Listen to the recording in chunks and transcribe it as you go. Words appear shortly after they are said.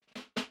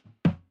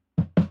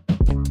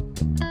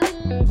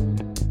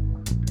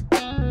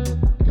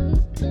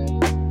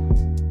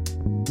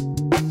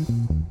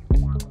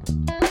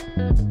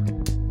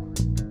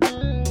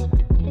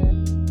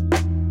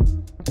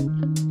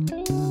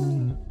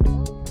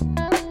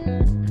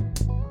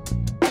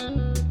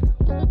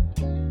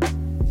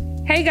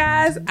Hey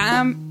guys,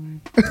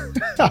 I'm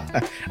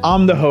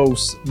the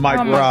host, Mike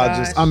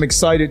Rogers. Gosh. I'm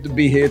excited to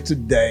be here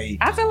today.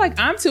 I feel like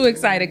I'm too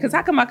excited because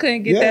how come I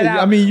couldn't get that out?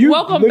 I mean,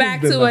 Welcome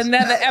back to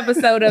another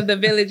episode of the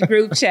Village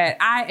Group Chat.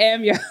 I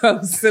am your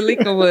host,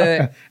 Selikka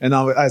Wood. And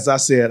as I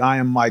said, I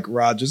am Mike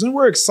Rogers. And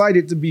we're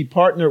excited to be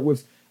partnered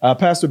with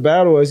Pastor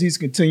Battle as he's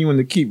continuing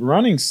to keep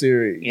running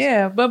series.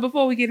 Yeah, but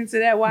before we get into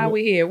that, why are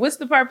we here? What's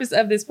the purpose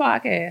of this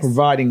podcast?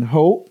 Providing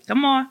hope.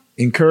 Come on.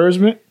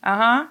 Encouragement.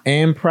 Uh-huh.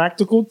 And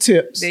practical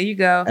tips. There you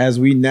go. As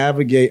we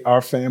navigate our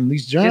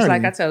family's journey. Just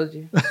like I told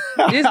you.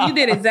 You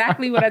did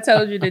exactly what I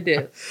told you to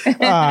do. All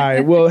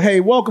right. Well, hey,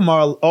 welcome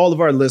all of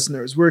our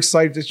listeners. We're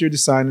excited that you're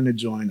deciding to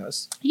join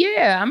us.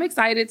 Yeah, I'm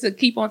excited to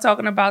keep on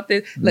talking about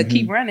this. Look,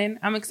 keep running.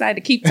 I'm excited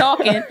to keep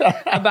talking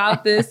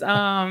about this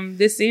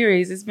this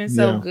series. It's been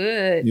so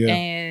good. Yeah.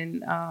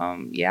 And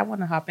I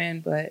want to hop in,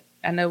 but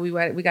I know we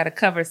got to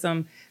cover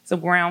some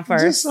ground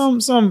first. Just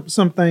some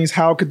things.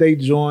 How could they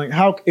join?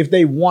 How if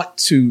they want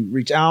to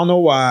reach? I don't know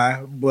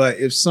why, but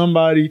if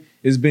somebody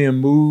is being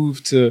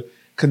moved to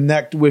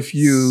connect with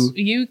you,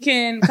 you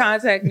can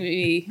contact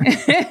me.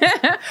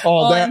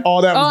 all that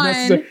was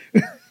necessary.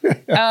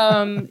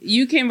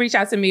 You can reach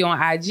out to me on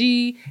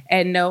IG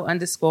at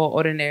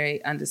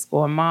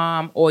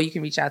no_ordinary_mom, or you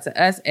can reach out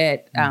to us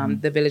at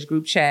the Village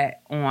Group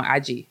Chat on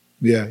IG.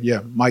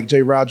 Yeah. Mike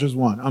J. Rogers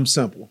 1. I'm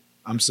simple.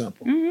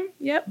 Mm-hmm.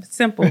 Yep.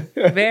 Simple.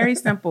 Very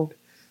simple.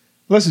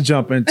 Let's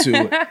jump into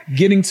it.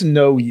 Getting to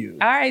know you.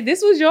 All right.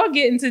 This was your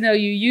getting to know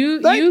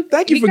you.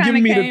 Thank you for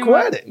giving me the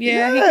credit. He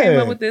came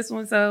up with this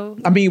one. So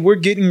I mean, we're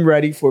getting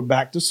ready for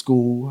back to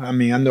school. I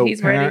mean, I know he's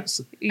parents.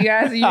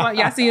 Ready.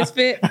 Y'all see his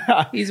fit?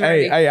 He's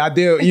ready. Hey, I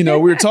did. We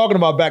were talking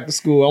about back to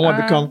school. I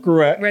wanted to come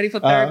correct. Ready for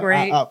third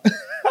grade.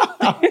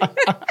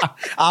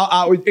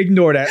 I'll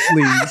ignore that,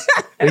 please.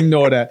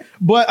 Ignore that.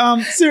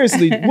 But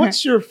seriously,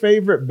 what's your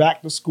favorite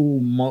back to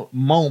school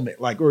moment,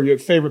 or your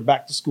favorite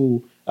back to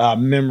school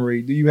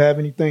memory? Do you have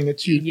anything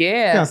that you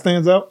kind of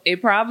stands out?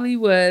 It probably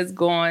was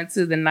going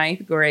to the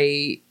 9th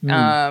grade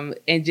and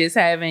just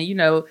having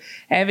your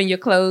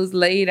clothes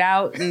laid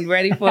out and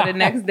ready for the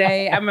next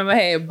day. I remember I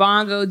had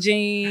bongo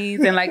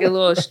jeans and like a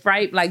little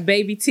striped like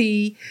baby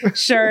tee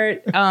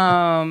shirt.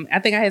 I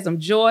think I had some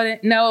Jordan.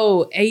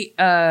 No,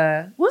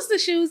 what's the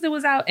shoes that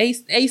was out?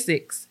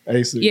 Asics.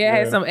 Yeah, I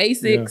had some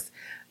Asics.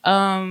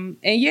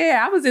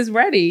 Yeah. I was just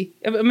ready.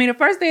 I mean, the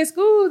first day of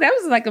school, that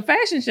was like a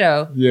fashion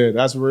show. Yeah,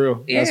 that's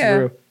real. Yeah. That's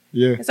real.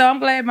 Yeah. So I'm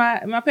glad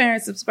my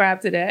parents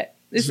subscribed to that.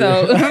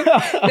 So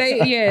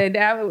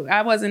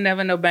I wasn't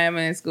never no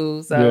Bama in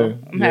school. So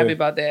I'm happy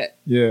about that.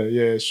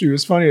 Yeah. Shoot,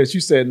 it's funny that you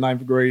said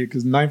 9th grade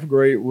because 9th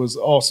grade was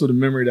also the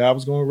memory that I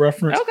was going to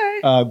reference. Okay.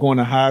 Going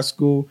to high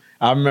school.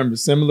 I remember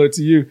similar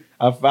to you.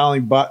 I finally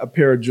bought a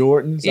pair of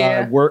Jordans.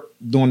 Yeah. I worked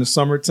during the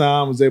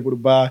summertime, was able to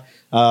buy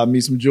me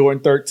some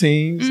Jordan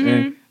 13s.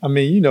 And I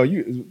mean,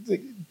 you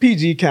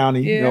PG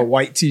County,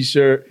 white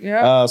t-shirt,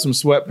 some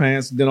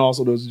sweatpants, then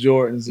also those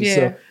Jordans. And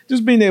so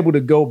just being able to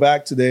go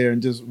back to there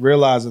and just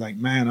realizing like,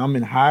 man, I'm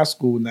in high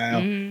school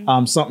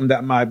now. Something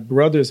that my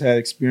brothers had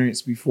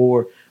experienced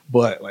before,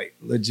 but like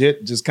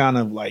legit just kind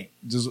of like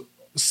just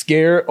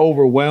scared,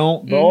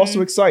 overwhelmed, but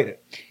also excited.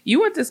 You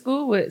went to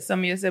school with some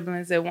of your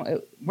siblings,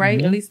 right?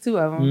 At least 2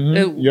 of them.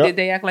 Did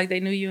they act like they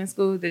knew you in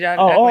school? Did y'all?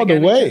 All the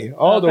way.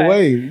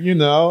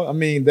 I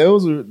mean,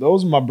 those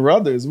are my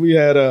brothers. We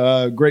had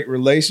a great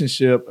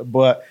relationship,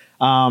 but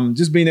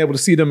just being able to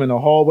see them in the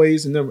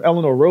hallways, and then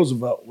Eleanor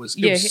Roosevelt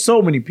there was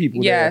so many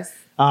people there.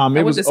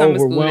 It was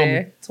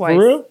overwhelming. Twice. For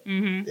real?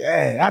 Mm-hmm.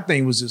 Yeah, that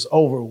thing was just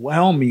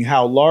overwhelming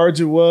how large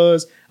it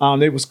was.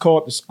 They was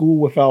called the school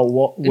without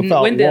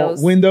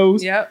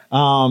windows. Yep.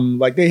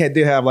 Like they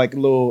did have like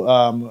little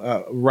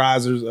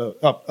risers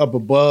up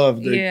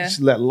above that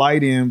let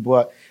light in,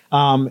 but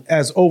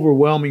as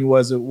overwhelming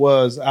as it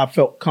was, I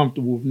felt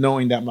comfortable with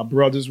knowing that my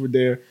brothers were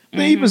there.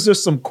 But even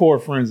just some core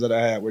friends that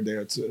I had were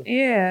there too.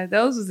 Yeah,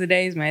 those was the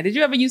days, man. Did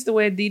you ever used to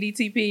wear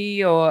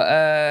DDTP or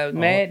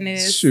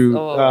Madness? Shoot.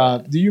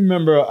 Do you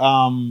remember?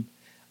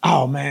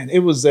 Oh man, it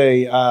was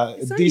a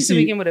DC. Used to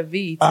begin with a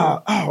V.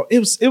 Too. It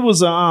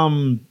was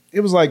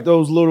like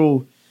those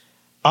little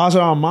Aja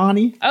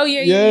Armani. Oh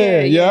yeah.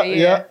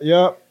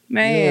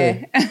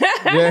 Man.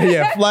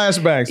 Yeah.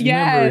 Flashbacks.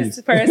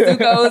 Yes.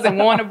 Perstucos and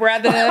Warner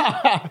Brothers.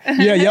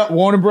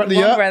 Warner Brothers.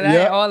 Warner Brothers. I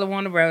had all the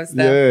Warner Brothers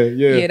stuff.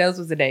 Yeah, those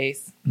was the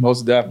days.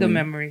 Most definitely. The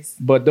memories.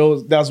 But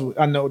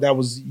I know that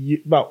was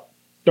about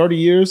 30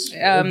 years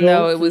ago.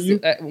 No, it was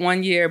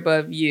 1 year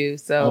above you.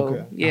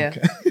 So,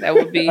 that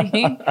would be,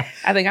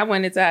 I think I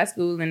went into high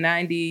school in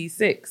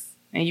 96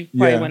 and you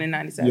probably went in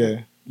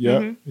 97.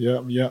 Yeah.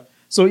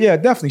 So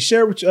definitely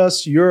share with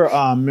us your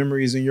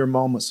memories and your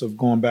moments of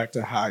going back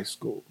to high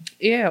school.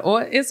 Yeah,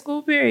 or in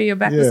school period, your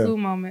back to school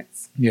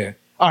moments. Yeah.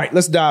 All right,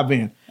 let's dive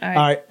in. All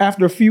right.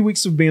 After a few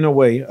weeks of being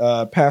away,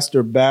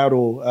 Pastor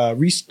Battle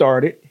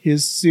restarted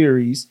his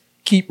series,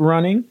 Keep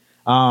Running.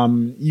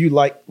 You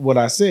like what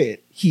I said.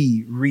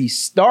 He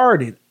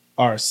restarted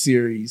our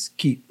series,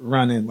 Keep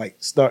Running,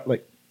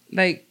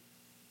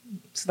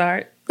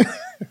 start?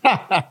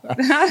 Yeah,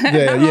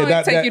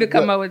 That take you to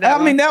come up with that.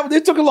 I mean,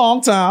 it took a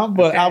long time,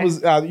 but I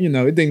was,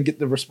 it didn't get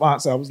the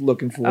response I was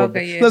looking for.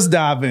 Okay, yeah. Let's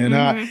dive in.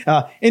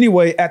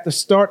 Anyway, at the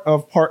start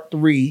of part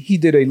 3, he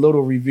did a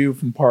little review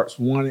from parts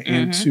 1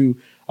 and 2,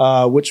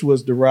 which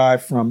was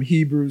derived from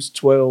Hebrews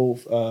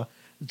 12,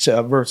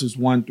 verses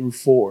 1 through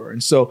 4.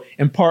 And so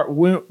in part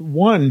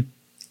 1,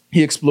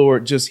 he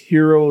explored just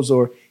heroes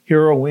or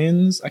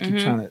heroines. I keep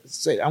trying to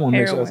say that. I want to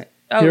make sure.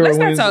 Let's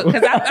not talk,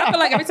 because I feel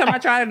like every time I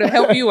try to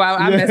help you out,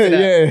 I mess it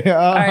up. Yeah.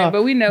 All right,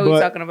 but we know what we're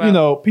talking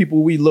about.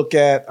 People we look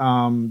at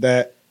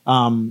that,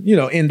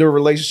 in their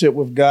relationship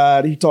with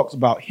God. He talks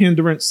about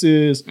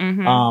hindrances,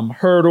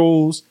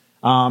 hurdles,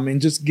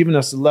 and just giving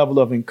us a level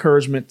of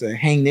encouragement to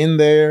hang in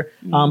there,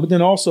 but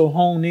then also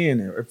hone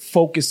in or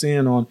focus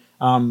in on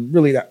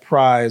really that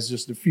prize,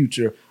 just the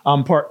future.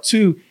 Part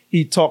 2,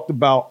 he talked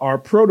about our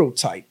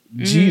prototype,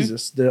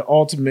 Jesus, the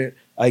ultimate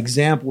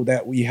example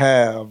that we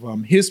have,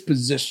 his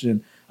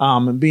position,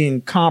 and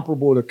being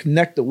comparable to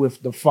connected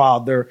with the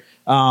Father,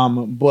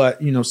 but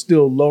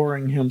still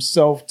lowering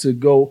himself to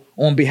go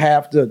on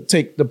behalf to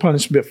take the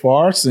punishment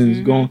for our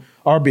sins, go on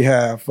our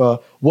behalf.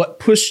 What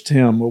pushed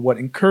him or what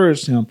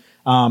encouraged him,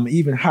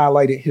 even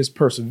highlighted his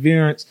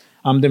perseverance.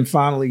 Then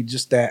finally,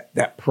 just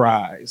that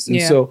prize.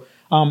 And so,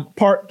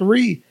 part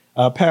 3,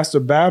 Pastor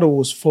Battle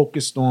was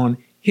focused on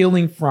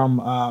healing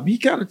from. He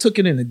kind of took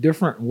it in a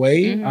different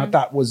way. I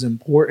thought was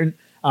important.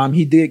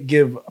 He did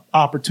give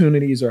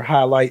opportunities or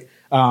highlight.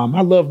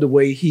 I love the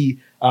way he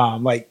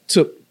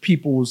took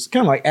people's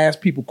kind of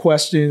asked people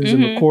questions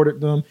and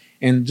recorded them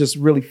and just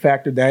really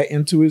factored that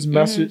into his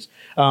message.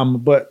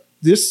 But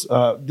this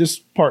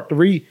part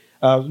 3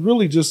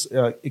 really just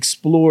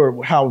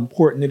explore how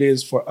important it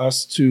is for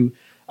us to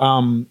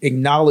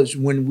acknowledge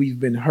when we've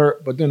been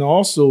hurt, but then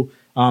also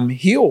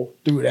heal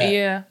through that.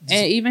 Yeah,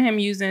 and even him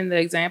using the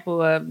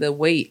example of the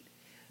weight.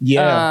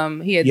 Yeah.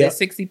 He had the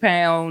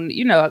 60-pound,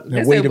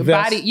 the weighted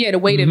vest. Body. Yeah, the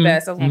weighted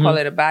vest. I was gonna call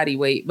it a body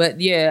weight, but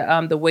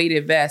the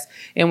weighted vest,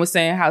 and was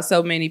saying how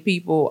so many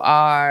people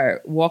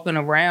are walking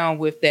around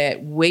with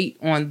that weight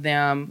on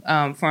them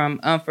from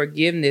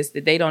unforgiveness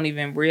that they don't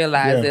even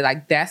realize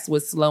that that's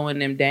what's slowing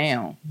them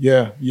down.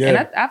 Yeah.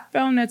 And I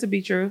found that to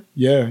be true.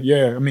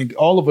 Yeah. I mean,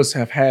 all of us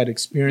have had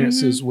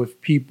experiences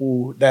with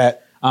people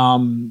that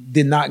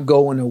did not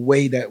go in a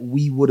way that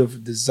we would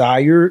have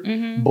desired.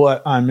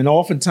 But and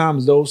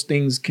oftentimes those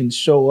things can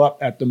show up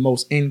at the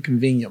most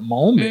inconvenient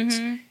moments.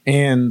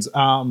 And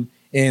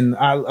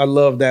I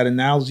love that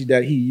analogy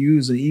that he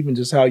used, and even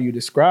just how you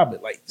describe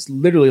it. It's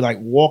literally like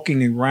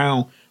walking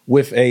around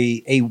with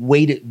a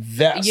weighted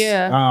vest.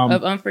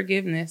 Of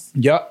unforgiveness.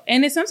 Yep.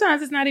 And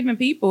sometimes it's not even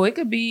people. It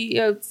could be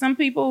some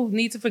people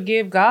need to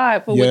forgive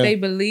God for what they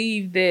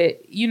believe that,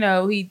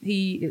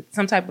 he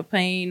some type of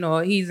pain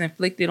or he's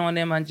inflicted on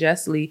them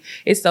unjustly.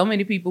 It's so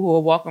many people who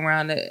are walking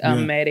around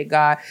mad at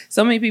God.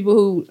 So many people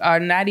who are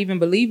not even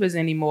believers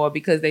anymore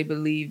because they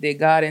believe that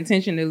God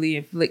intentionally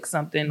inflicts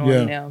something on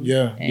them.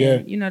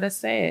 And, that's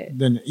sad.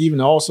 Then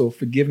even also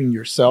forgiving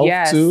yourself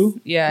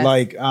too. Yeah.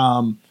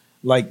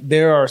 Like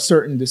there are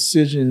certain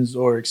decisions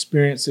or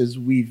experiences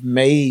we've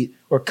made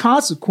or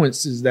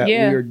consequences that we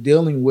are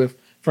dealing with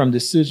from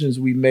decisions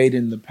we made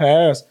in the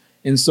past.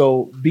 And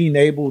so being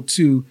able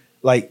to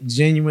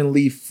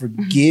genuinely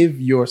forgive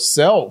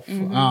yourself,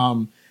 that's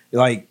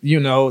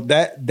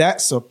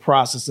a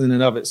process in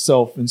and of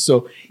itself. And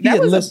so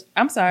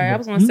I'm sorry, I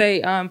was going to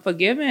say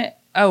forgiving.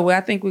 Oh, well,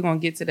 I think we're going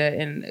to get to that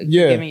and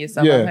forgiving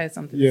yourself. I've had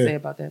something to say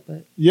about that,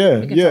 but we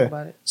can talk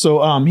about it.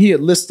 So he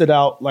had listed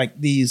out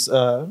these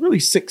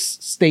really 6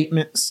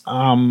 statements,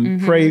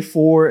 pray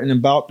for and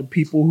about the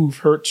people who've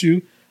hurt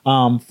you.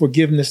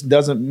 Forgiveness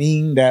doesn't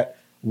mean that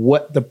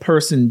what the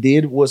person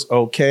did was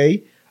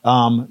okay.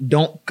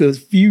 Don't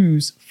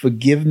confuse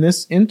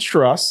forgiveness and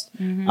trust.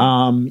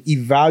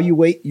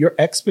 Evaluate your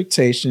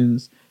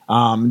expectations.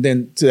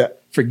 Then to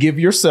forgive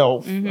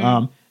yourself.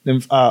 Then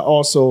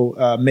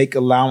also make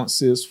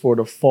allowances for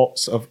the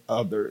faults of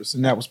others.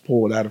 And that was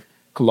pulled out of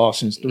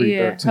Colossians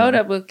 3:13. Hold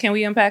up. But can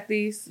we unpack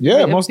these?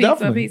 Yeah, most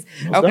definitely.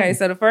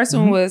 So the first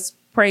one was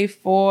pray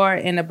for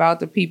and about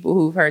the people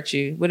who've hurt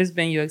you. What has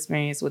been your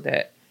experience with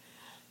that?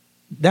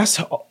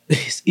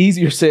 It's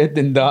easier said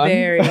than done.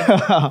 Very.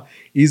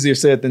 Easier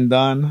said than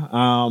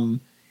done.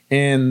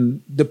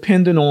 And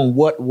depending on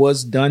what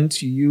was done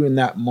to you in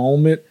that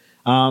moment,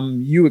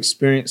 you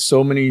experience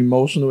so many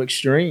emotional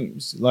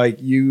extremes.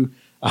 You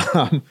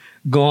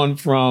gone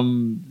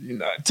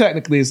from,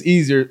 technically it's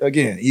easier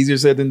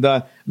said than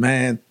done.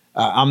 Man,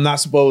 I'm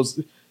not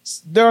supposed.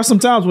 There are some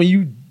times when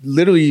you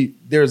literally,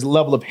 there's a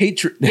level of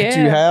hatred that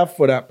you have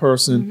for that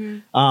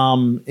person.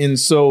 And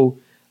so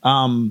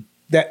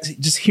that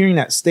just hearing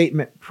that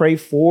statement, pray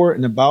for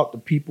and about the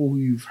people who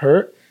you've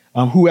hurt,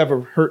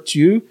 whoever hurt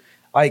you,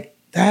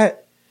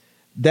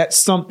 that's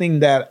something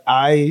that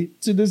I,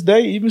 to this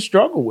day, even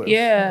struggle with.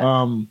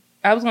 Yeah.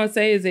 I was going to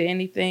say, is there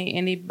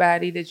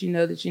anybody that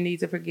that you need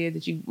to forgive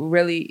that you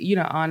really,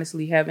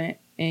 honestly haven't,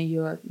 and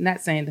you're not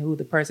saying who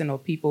the person or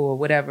people or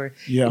whatever.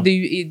 Yeah. Do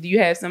you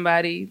have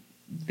somebody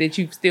that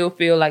you still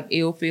feel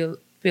ill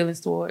feelings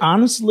toward?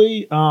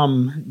 Honestly,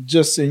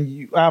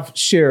 I've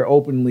shared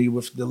openly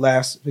with the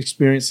last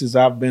experiences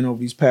I've been over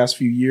these past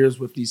few years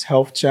with these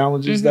health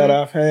challenges that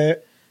I've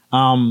had.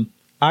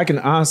 I can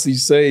honestly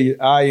say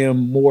I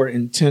am more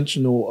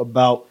intentional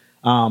about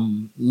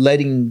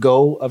letting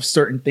go of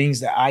certain things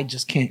that I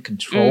just can't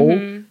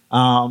control.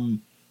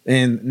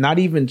 And not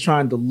even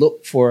trying to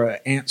look for an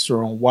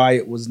answer on why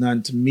it was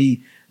done to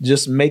me,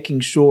 just making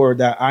sure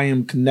that I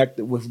am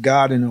connected with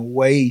God in a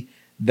way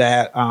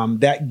that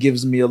that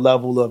gives me a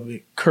level of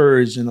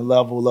courage and a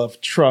level of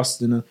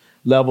trust and a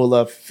level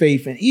of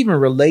faith, and even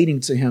relating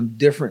to him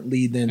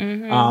differently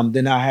than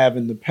I have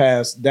in the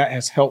past. That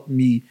has helped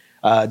me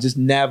just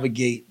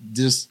navigate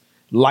this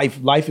life.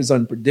 Life is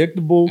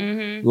unpredictable.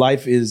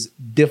 Life is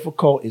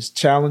difficult. It's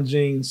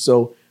challenging.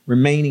 So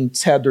remaining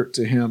tethered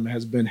to him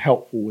has been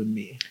helpful with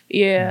me.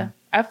 Yeah.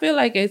 I feel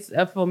like it's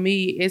for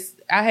me.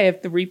 I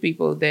have 3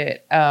 people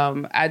that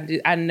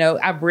I know.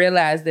 I've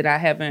realized that I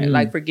haven't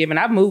like forgiven.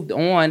 I've moved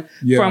on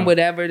from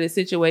whatever the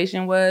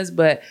situation was,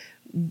 but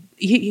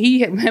he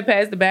had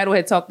passed the battle.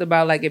 Had talked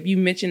about like if you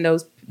mention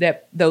those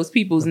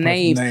people's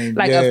names,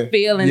 like a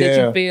feeling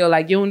that you feel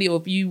like you don't.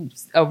 If you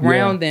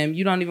around them,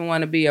 you don't even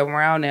want to be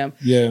around them.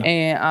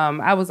 And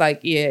I was like,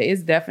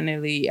 it's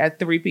definitely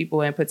 3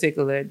 people in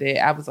particular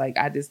that I was like,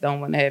 I just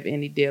don't want to have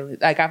any dealings.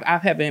 Like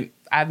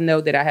I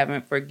know that I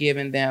haven't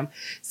forgiven them.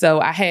 So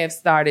I have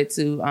started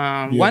to,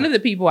 one of the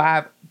people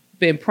I've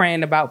been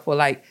praying about for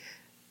like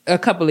a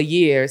couple of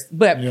years,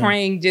 but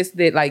praying just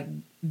that like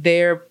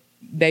they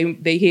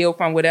heal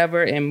from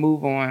whatever and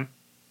move on.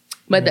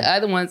 But the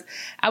other ones,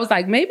 I was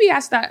like, maybe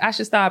I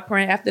should start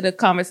praying after the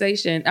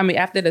conversation. I mean,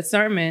 after the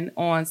sermon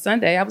on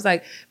Sunday, I was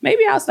like,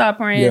 maybe I'll start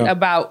praying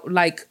about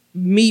like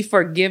me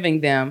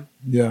forgiving them.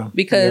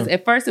 Because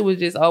at first it was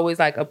just always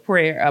like a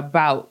prayer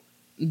about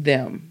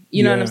them.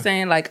 You know what I'm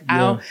saying? Like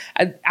I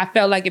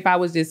felt like if I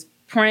was just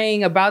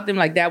praying about them,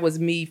 like that was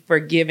me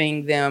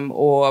forgiving them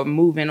or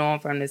moving on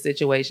from the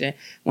situation,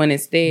 when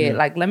instead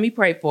like let me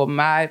pray for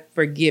my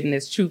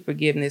forgiveness, true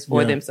forgiveness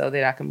for them, so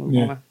that I can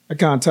move on. It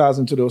kind of ties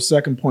into those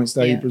second points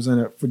that you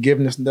presented.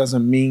 Forgiveness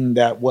doesn't mean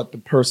that what the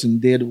person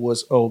did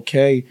was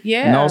okay.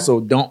 And also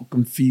don't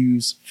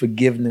confuse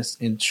forgiveness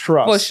and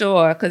trust. For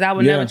sure, because I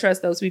would never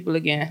trust those people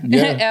again.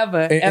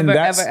 ever.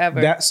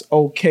 That's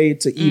okay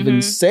to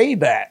even say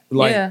that.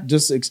 Like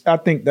I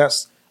think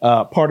that's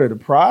part of the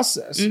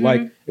process,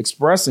 like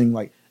expressing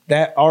like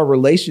that our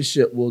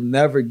relationship will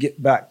never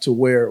get back to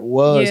where it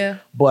was,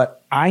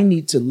 but I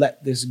need to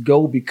let this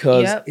go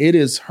because it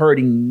is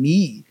hurting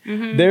me.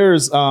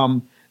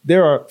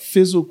 There are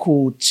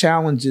physical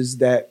challenges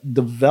that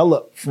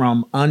develop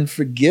from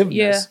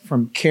unforgiveness,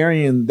 from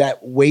carrying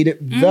that weighted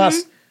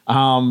vest.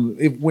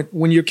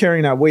 When you're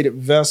carrying that weighted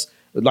vest,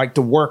 like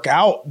to work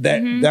out,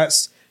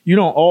 that's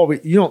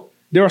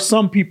there are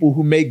some people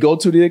who may go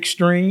to the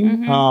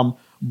extreme,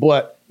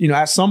 but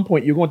at some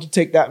point you're going to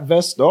take that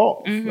vest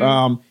off.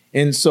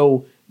 And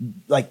so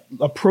like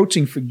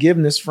approaching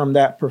forgiveness from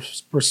that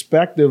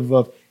perspective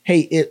of,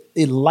 hey,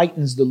 it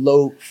lightens the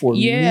load for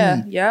me.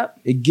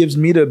 It gives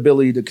me the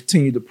ability to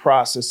continue the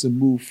process and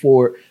move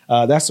forward.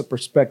 That's a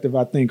perspective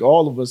I think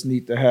all of us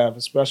need to have,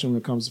 especially when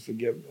it comes to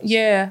forgiveness.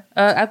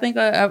 I think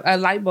a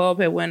light bulb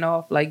had went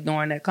off like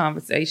during that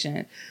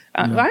conversation.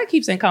 I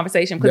keep saying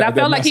conversation because I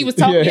felt like he was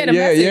talking the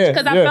message,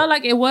 because I felt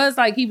like it was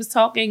like he was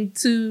talking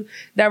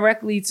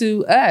directly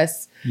to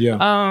us.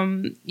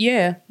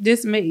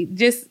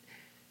 Just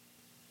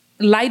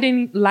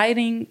lightening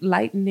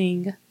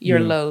your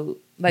load.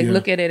 Like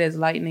look at it as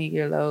lightening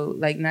your load,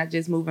 like not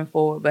just moving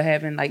forward, but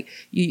having like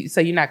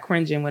so you're not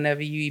cringing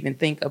whenever you even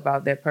think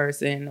about that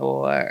person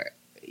or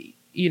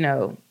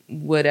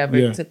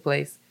whatever took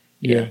place.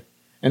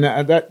 And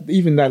that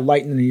even that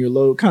lightening your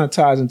load kind of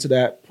ties into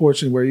that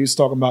portion where he was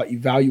talking about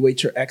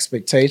evaluate your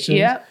expectations.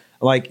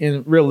 Like,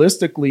 and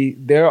realistically,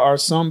 there are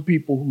some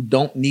people who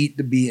don't need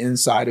to be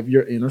inside of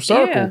your inner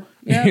circle.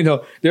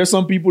 There are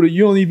some people that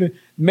you don't even,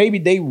 maybe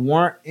they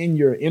weren't in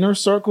your inner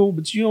circle,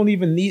 but you don't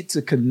even need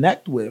to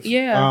connect with.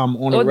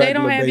 On a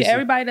regular basis.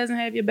 Everybody doesn't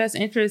have your best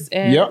interest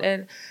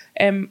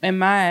in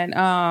mind.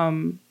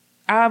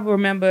 I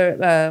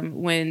remember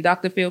when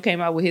Dr. Phil came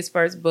out with his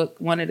first book,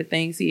 one of the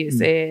things he had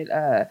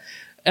said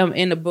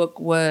in the book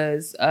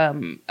was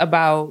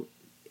about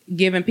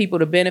giving people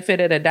the benefit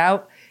of the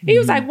doubt. He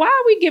was like, why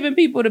are we giving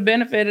people the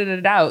benefit of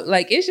the doubt?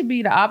 Like, it should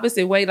be the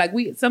opposite way. Like,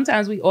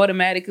 sometimes we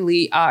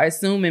automatically are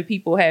assuming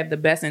people have the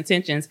best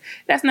intentions.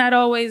 That's not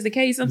always the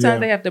case. Sometimes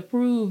they have to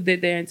prove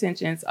that their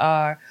intentions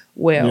are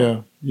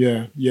well.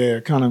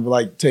 Kind of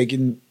like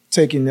taking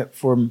it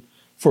for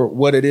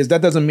what it is.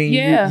 That doesn't mean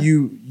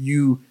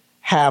you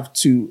have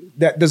to.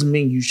 That doesn't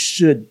mean you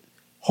should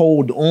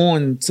hold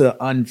on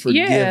to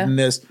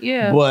unforgiveness.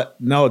 But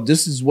no,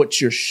 this is what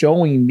you're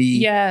showing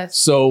me.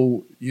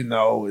 So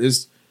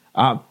it's.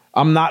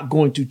 I'm not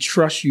going to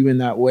trust you in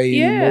that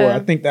way anymore. I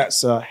think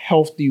that's a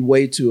healthy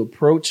way to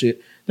approach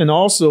it. Then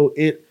also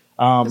it's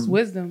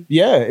wisdom.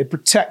 It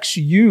protects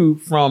you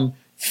from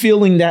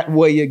feeling that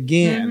way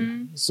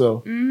again.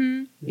 So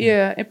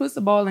Yeah. It puts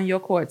the ball in your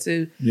court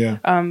too. Yeah.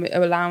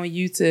 Allowing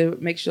you to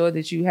make sure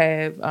that you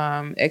have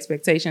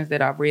expectations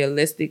that are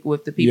realistic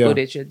with the people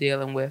that you're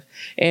dealing with.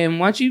 And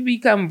once you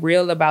become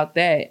real about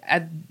that, I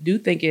do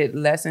think it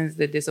lessens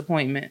the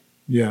disappointment.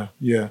 Yeah.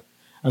 Yeah.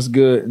 That's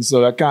good. And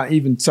so that kind of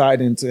even tied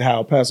into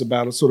how Pastor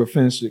Battle sort of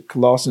finished it.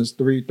 Colossians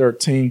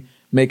 3:13,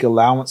 make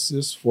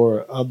allowances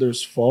for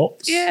others'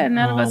 faults. Yeah,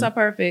 none of us are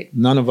perfect.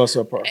 None of us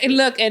are perfect. And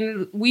look,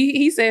 and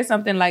he said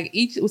something like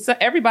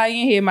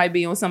everybody in here might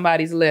be on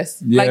somebody's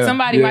list. Like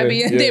somebody might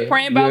be there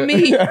praying about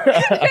me,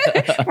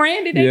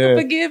 praying that they can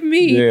forgive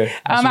me. Yeah,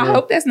 I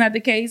hope that's not the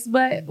case,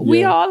 but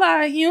we all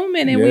are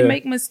human and we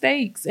make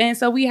mistakes, and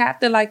so we have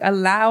to like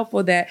allow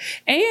for that.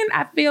 And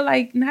I feel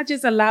like not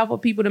just allow for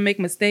people to make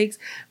mistakes,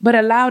 but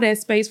allow that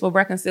space for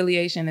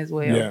reconciliation as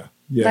well. Yeah.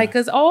 Yeah. Like,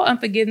 because all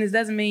unforgiveness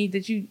doesn't mean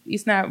that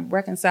it's not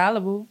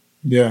reconcilable.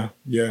 Yeah,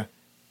 yeah.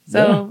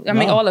 So, I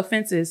mean, all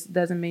offenses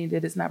doesn't mean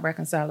that it's not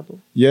reconcilable.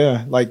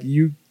 Yeah, like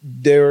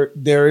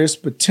there is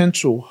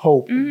potential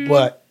hope,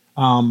 but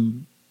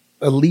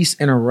at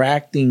least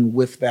interacting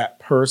with that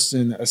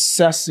person,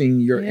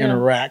 assessing your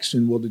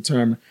interaction will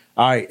determine,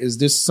 all right, is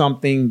this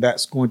something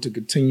that's going to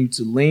continue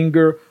to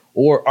linger,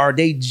 or are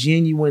they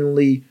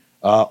genuinely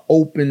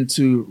open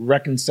to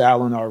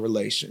reconciling our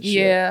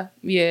relationship?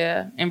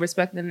 Yeah, and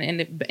respecting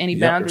any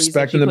boundaries.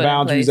 Respecting the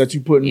boundaries that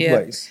you put in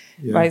place.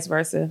 Yeah. Vice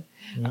versa.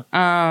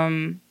 Yeah.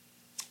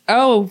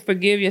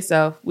 Forgive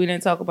yourself. We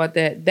didn't talk about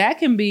that. That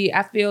can be.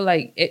 I feel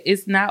like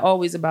it's not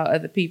always about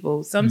other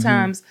people.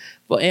 Sometimes,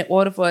 in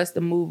order for us to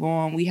move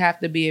on, we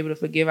have to be able to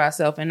forgive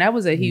ourselves, and that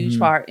was a huge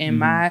part in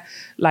my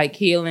like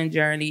healing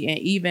journey, and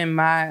even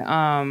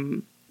my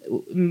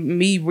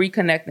me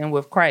reconnecting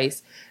with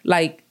Christ.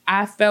 Like,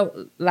 I felt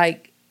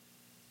like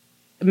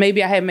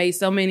maybe I had made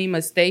so many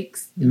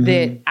mistakes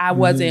that I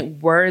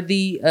wasn't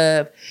worthy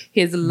of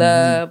his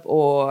love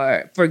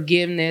or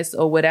forgiveness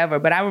or whatever.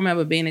 But I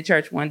remember being in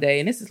church one day,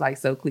 and this is like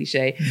so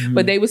cliche,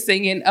 but they were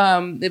singing,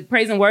 the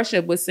praise and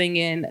worship was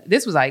singing.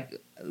 This was like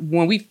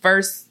when we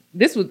first,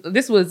 this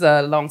was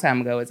a long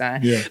time ago at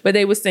time, but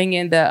they were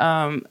singing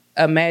the,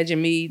 Imagine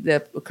Me,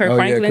 the Kirk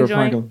Franklin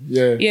joint.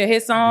 Yeah,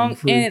 his song.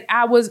 And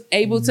I was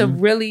able to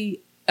really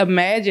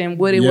imagine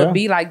what it would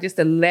be like just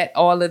to let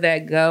all of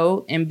that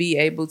go and be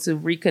able to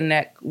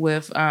reconnect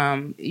with,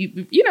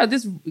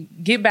 just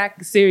get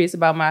back serious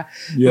about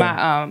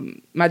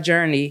my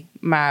journey,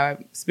 my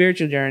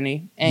spiritual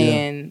journey.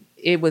 And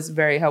it was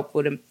very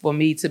helpful for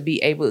me to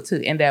be able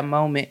to, in that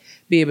moment,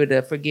 be able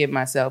to forgive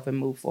myself and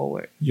move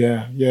forward.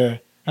 Yeah, yeah.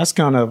 That's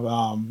kind of,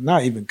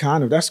 not even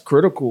kind of, that's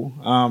critical,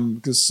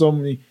 because so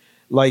many,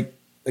 like,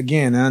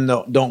 again, I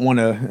don't want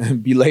to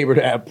belabor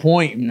that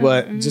point,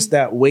 but just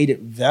that weighted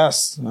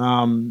vest,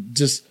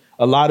 just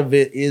a lot of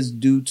it is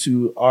due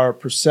to our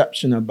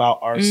perception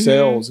about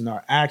ourselves and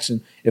our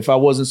action. If I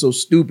wasn't so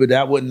stupid,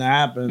 that wouldn't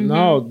happen.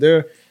 No,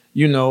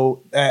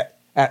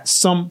 at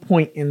some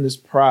point in this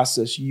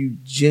process, you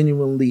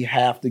genuinely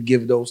have to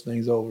give those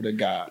things over to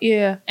God.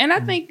 Yeah. And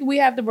I think we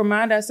have to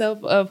remind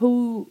ourselves of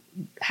who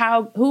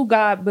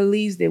God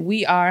believes that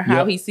we are,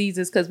 how he sees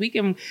us, because we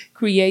can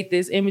create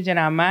this image in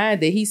our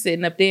mind that he's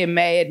sitting up there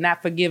mad,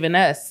 not forgiving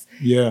us.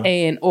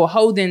 Or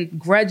holding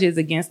grudges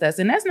against us.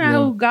 And that's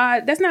not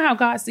that's not how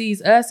God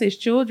sees us, his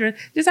children,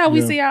 just how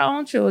we see our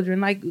own children.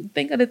 Like,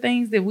 think of the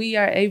things that we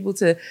are able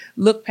to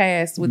look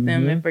past with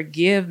them and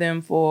forgive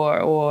them for,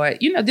 or,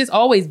 just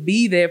always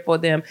be there for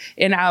them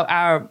in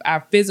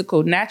our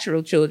physical,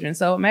 natural children.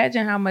 So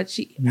imagine how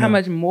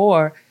much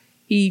more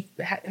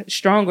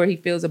stronger he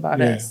feels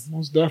about us.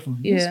 Most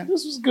definitely. Yeah.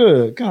 This was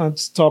good. Kind of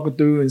just talking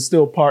through and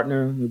still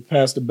partnering with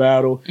Pastor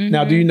Battle.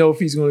 Now, do you know if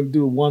he's going to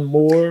do one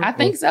more? I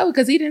think so,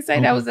 because he didn't say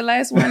that was the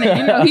last one.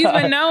 And, he's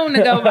been known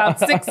to go about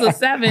 6 or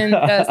 7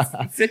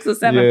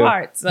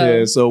 parts.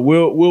 So. So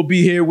we'll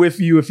be here with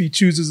you if he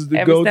chooses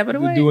to go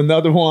to do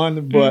another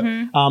one.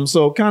 But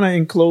so kind of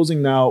in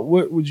closing now,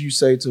 what would you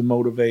say to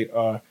motivate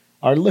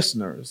our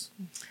listeners?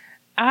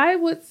 I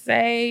would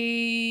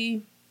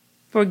say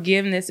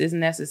forgiveness is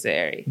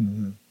necessary,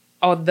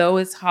 although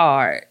it's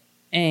hard.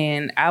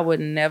 And I would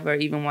never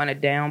even want to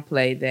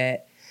downplay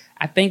that.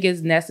 I think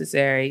it's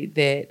necessary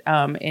that,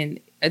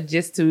 and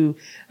just to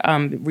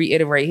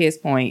reiterate his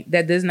point,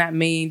 that does not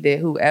mean that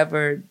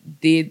whoever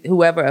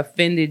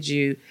offended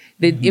you,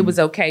 that it was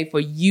okay for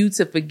you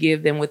to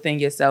forgive them within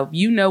yourself.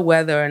 You know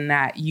whether or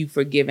not you've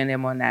forgiven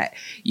them or not.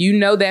 You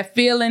know that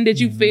feeling that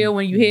you feel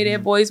when you hear their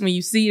voice, when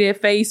you see their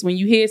face, when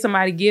you hear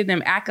somebody give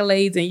them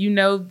accolades, and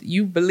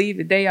you believe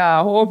that they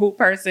are a horrible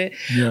person.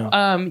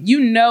 You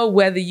know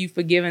whether you've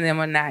forgiven them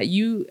or not.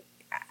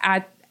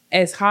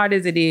 As hard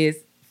as it is,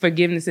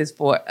 forgiveness is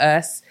for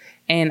us.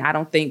 And I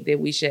don't think that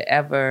we should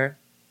ever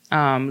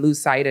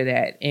lose sight of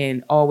that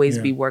and always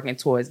be working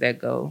towards that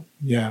goal.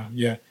 Yeah.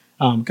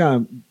 Kind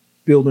of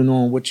building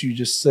on what you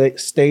just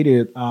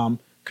stated,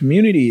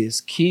 community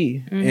is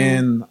key.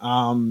 And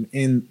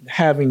in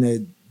having a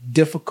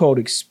difficult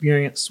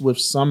experience with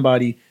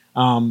somebody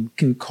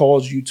can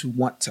cause you to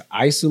want to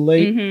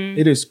isolate.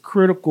 It is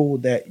critical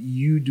that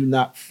you do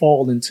not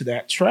fall into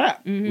that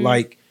trap.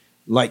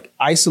 Like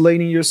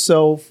isolating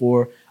yourself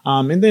or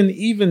And then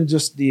even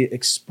just the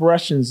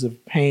expressions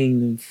of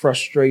pain and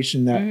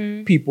frustration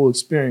that people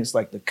experience,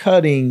 like the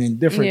cutting and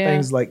different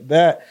things like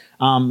that.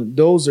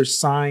 Those are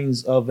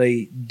signs of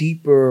a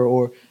deeper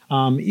or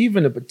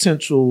even a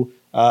potential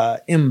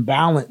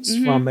imbalance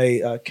from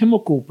a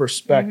chemical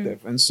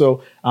perspective. And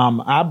so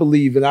I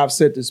believe, and I've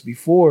said this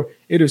before,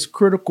 it is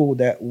critical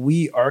that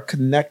we are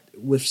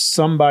connected with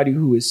somebody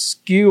who is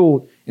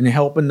skilled in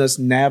helping us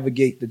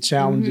navigate the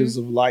challenges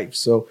of life.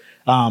 So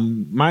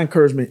my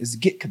encouragement is to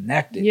get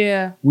connected.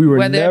 Yeah. We were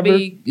Whether never,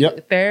 it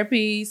be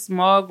therapy,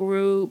 small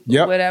group,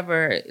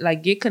 whatever,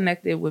 like get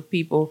connected with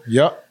people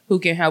who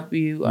can help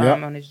you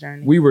on this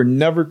journey. We were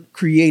never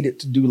created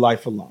to do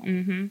life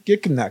alone.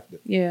 Get connected.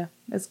 Yeah,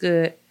 that's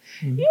good.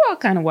 You all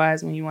kind of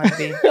wise when you want to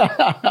be.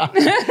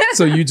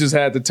 So you just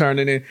had to turn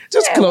it in.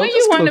 Just close. When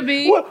you want to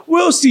be.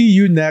 We'll see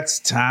you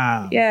next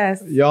time.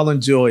 Yes. Y'all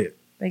enjoy it.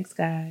 Thanks,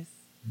 guys.